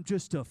 I'm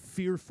just a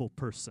fearful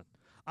person.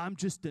 I'm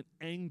just an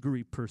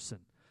angry person.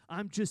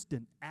 I'm just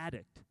an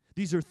addict.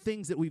 These are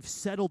things that we've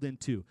settled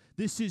into.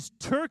 This is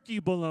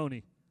turkey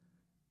baloney.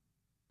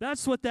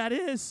 That's what that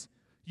is.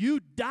 You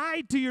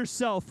died to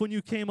yourself when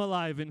you came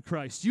alive in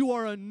Christ. You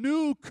are a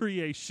new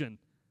creation.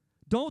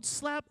 Don't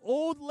slap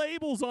old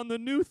labels on the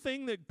new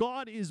thing that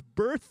God is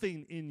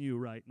birthing in you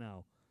right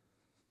now.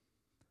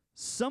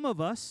 Some of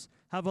us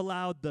have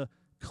allowed the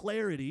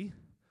clarity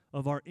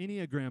of our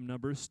Enneagram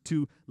numbers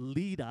to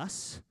lead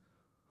us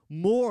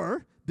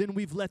more than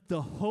we've let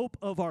the hope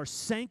of our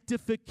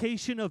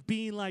sanctification of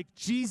being like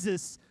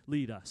Jesus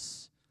lead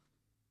us.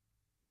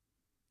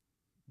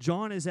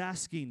 John is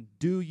asking,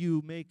 do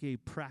you make a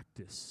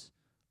practice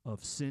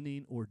of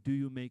sinning or do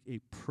you make a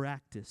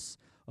practice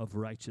of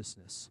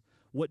righteousness?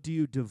 What do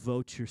you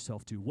devote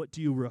yourself to? What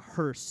do you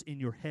rehearse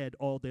in your head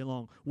all day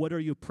long? What are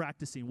you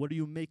practicing? What are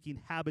you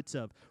making habits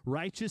of?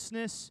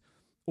 Righteousness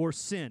or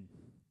sin?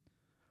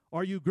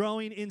 Are you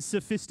growing in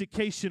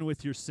sophistication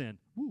with your sin?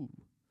 Ooh,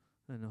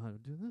 I know how to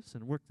do this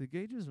and work the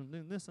gauges and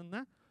do this and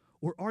that.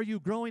 Or are you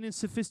growing in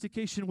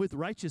sophistication with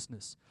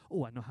righteousness?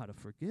 Oh, I know how to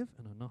forgive,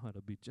 and I know how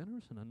to be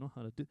generous, and I know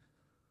how to do.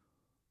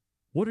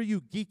 What are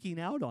you geeking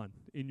out on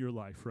in your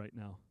life right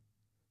now?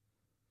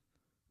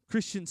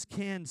 Christians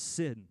can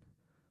sin,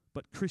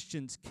 but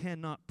Christians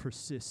cannot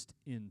persist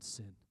in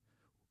sin.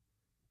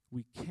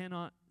 We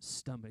cannot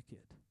stomach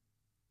it.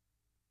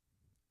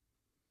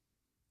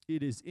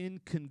 It is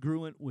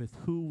incongruent with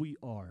who we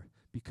are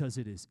because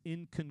it is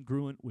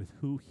incongruent with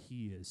who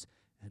he is,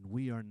 and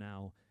we are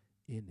now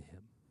in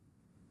him.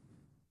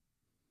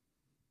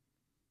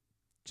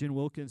 Jen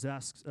Wilkins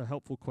asks a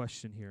helpful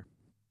question here.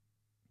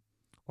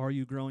 Are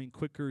you growing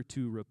quicker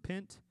to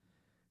repent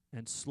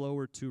and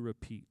slower to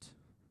repeat?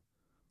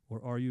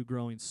 Or are you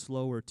growing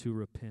slower to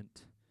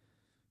repent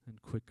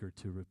and quicker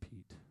to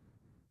repeat?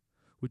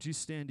 Would you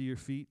stand to your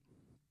feet?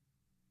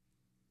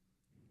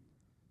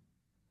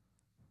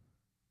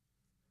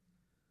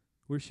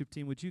 Worship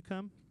team, would you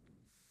come?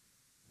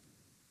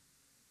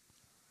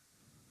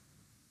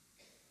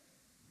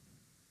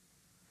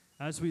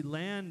 As we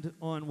land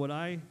on what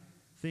I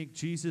think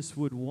Jesus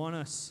would want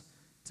us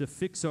to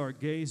fix our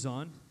gaze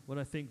on, what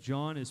I think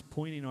John is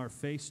pointing our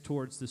face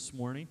towards this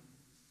morning,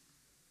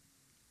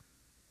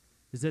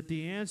 is that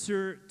the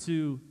answer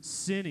to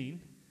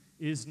sinning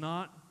is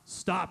not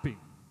stopping.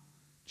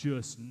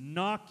 Just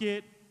knock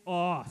it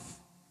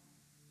off.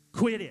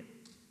 Quit it.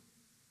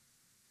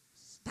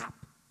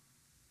 Stop.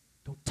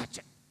 Don't touch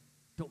it.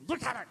 Don't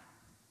look at it.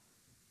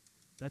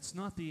 That's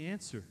not the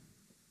answer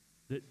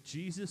that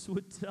Jesus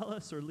would tell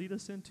us or lead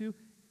us into.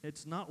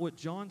 It's not what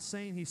John's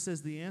saying. He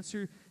says the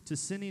answer to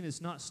sinning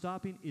is not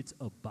stopping, it's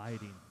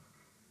abiding.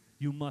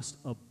 You must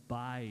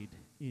abide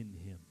in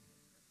him.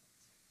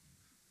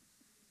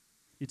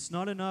 It's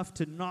not enough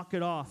to knock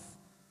it off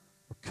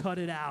or cut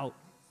it out.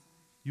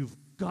 You've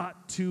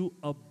got to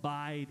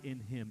abide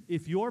in him.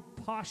 If you're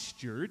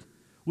postured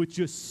with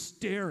just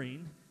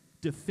staring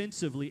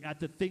defensively at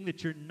the thing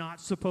that you're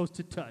not supposed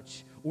to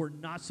touch or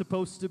not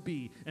supposed to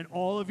be, and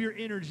all of your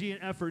energy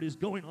and effort is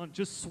going on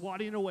just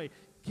swatting away,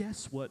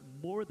 guess what?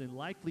 More than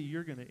likely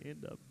you're going to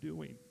end up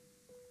doing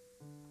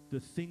the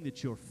thing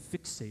that you're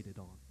fixated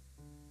on.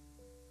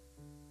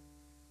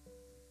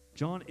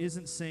 John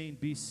isn't saying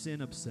be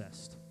sin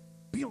obsessed.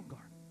 Be on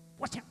guard.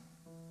 Watch out.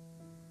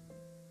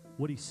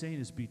 What he's saying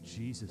is be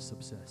Jesus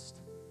obsessed.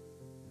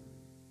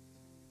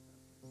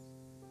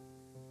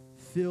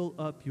 Fill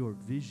up your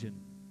vision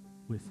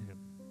with him.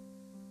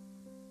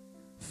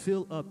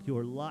 Fill up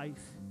your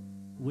life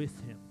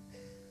with him.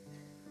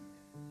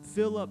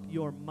 Fill up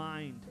your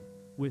mind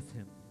with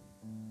him.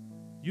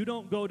 You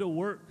don't go to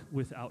work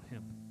without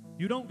him.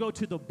 You don't go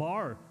to the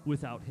bar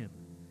without him.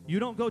 You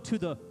don't go to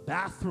the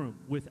bathroom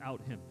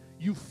without him.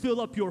 You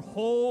fill up your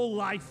whole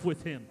life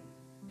with him.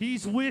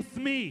 He's with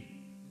me.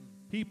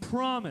 He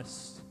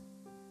promised.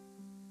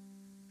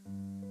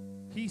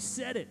 He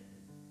said it.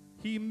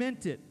 He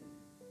meant it.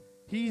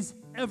 He's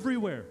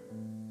everywhere.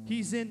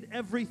 He's in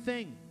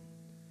everything.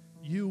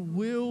 You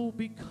will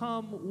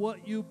become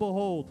what you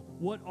behold.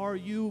 What are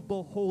you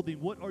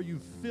beholding? What are you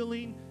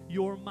filling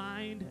your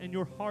mind and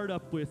your heart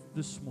up with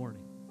this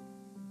morning?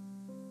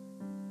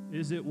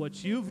 Is it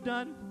what you've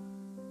done,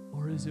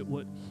 or is it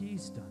what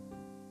he's done?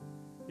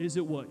 Is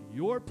it what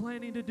you're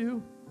planning to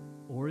do,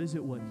 or is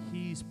it what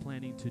he's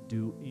planning to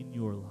do in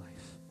your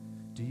life?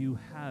 Do you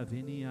have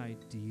any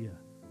idea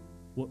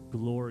what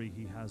glory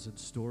he has in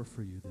store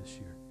for you this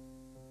year?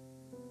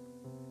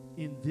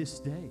 In this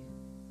day,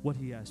 what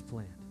he has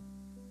planned.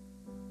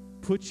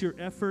 Put your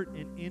effort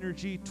and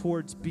energy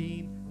towards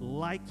being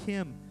like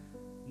him,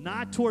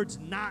 not towards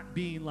not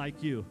being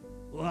like you.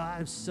 Well,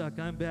 I suck,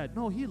 I'm bad.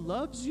 No, he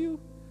loves you.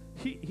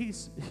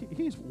 He's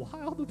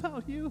wild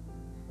about you.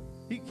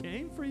 He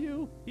came for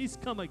you. He's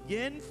come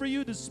again for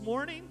you this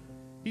morning.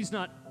 He's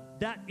not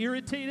that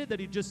irritated that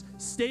he just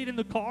stayed in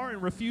the car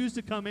and refused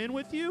to come in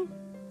with you.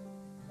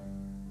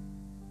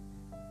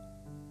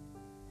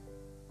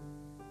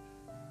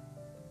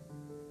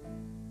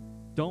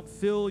 Don't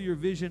fill your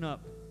vision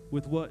up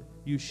with what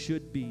you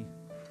should be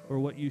or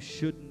what you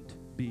shouldn't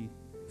be.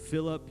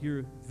 Fill up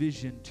your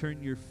vision.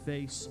 Turn your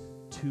face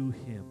to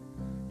him.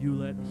 You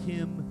let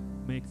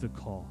him make the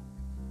call.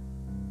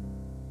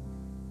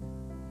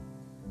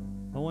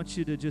 I want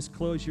you to just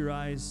close your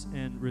eyes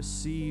and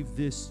receive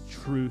this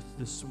truth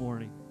this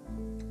morning.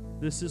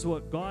 This is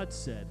what God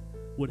said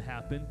would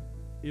happen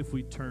if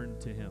we turned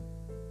to him.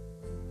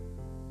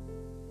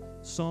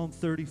 Psalm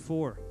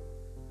 34.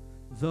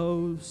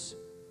 Those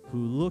who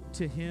look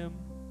to him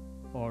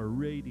are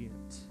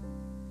radiant,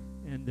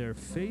 and their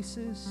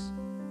faces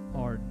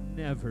are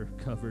never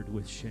covered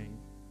with shame.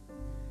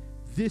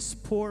 This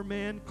poor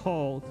man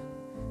called,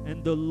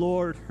 and the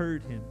Lord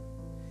heard him.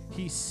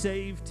 He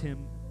saved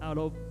him out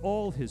of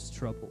all his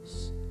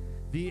troubles.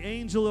 The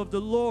angel of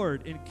the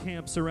Lord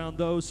encamps around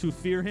those who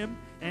fear him,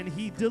 and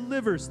he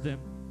delivers them.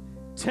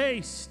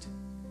 Taste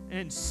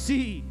and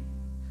see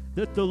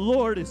that the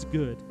Lord is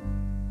good.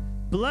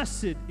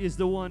 Blessed is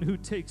the one who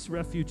takes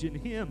refuge in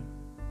him.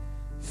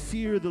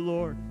 Fear the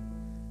Lord,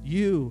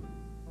 you,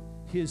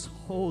 his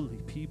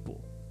holy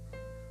people.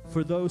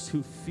 For those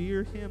who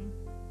fear him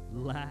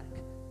lack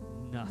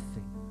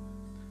nothing.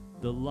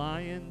 The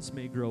lions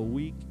may grow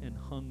weak and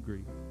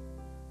hungry,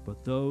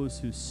 but those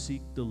who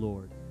seek the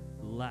Lord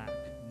lack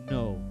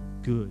no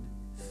good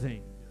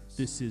thing.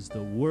 This is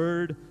the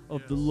word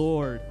of the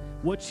Lord.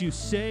 What you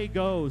say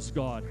goes,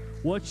 God.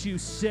 What you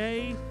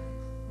say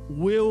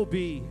will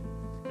be.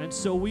 And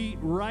so we,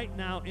 right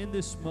now, in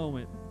this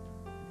moment,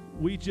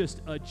 we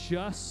just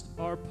adjust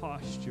our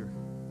posture.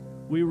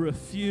 We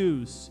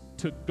refuse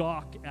to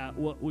gawk at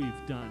what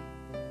we've done.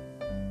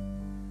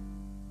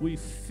 We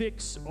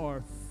fix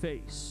our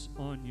face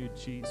on you,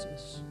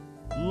 Jesus.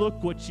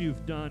 Look what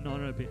you've done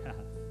on our behalf,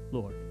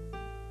 Lord.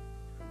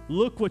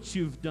 Look what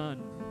you've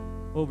done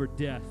over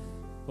death,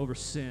 over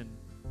sin.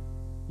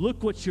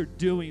 Look what you're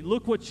doing.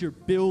 Look what you're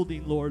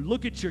building, Lord.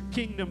 Look at your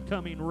kingdom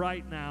coming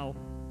right now.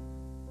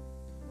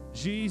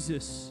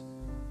 Jesus,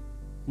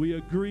 we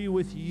agree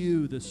with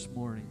you this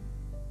morning.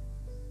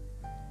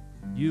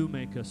 You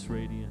make us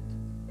radiant.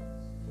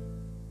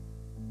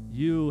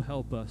 You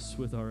help us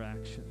with our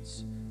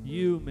actions.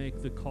 You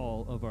make the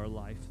call of our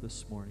life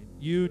this morning.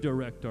 You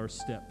direct our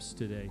steps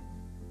today.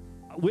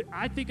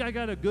 I think I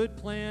got a good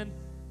plan.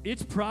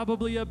 It's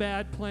probably a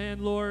bad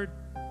plan, Lord.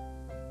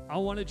 I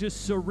want to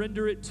just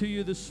surrender it to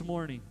you this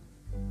morning.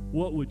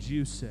 What would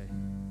you say?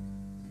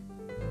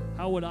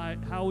 How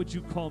would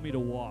you call me to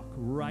walk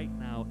right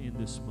now in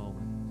this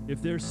moment?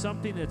 If there's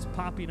something that's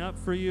popping up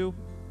for you,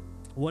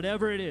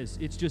 whatever it is,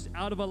 it's just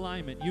out of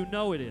alignment. You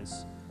know it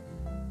is.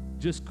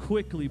 Just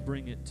quickly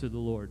bring it to the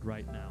Lord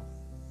right now.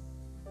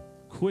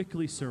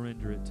 Quickly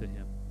surrender it to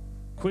him.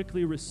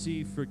 Quickly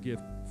receive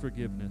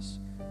forgiveness.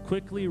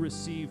 Quickly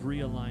receive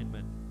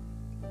realignment.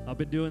 I've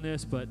been doing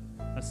this, but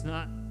that's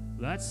not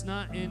That's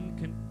not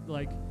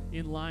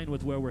in line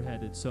with where we're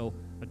headed. So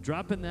I'm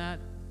dropping that,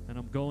 and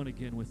I'm going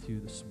again with you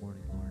this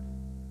morning, Lord.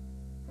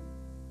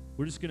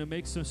 We're just going to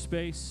make some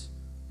space.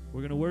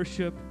 We're going to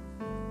worship.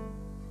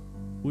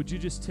 Would you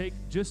just take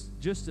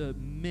just a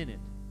minute?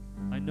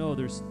 I know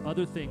there's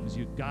other things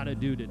you got to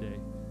do today.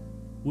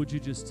 Would you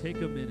just take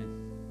a minute?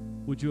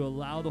 Would you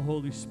allow the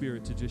Holy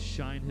Spirit to just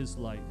shine his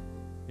light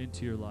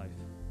into your life?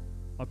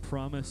 I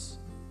promise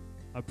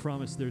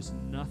there's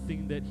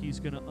nothing that he's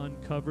going to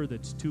uncover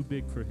that's too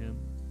big for him.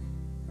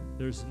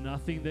 There's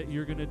nothing that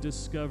you're going to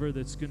discover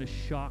that's going to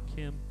shock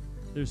him.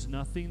 There's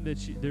nothing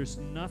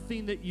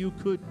that you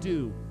could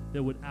do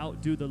that would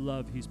outdo the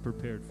love he's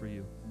prepared for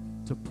you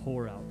to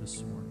pour out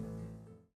this morning.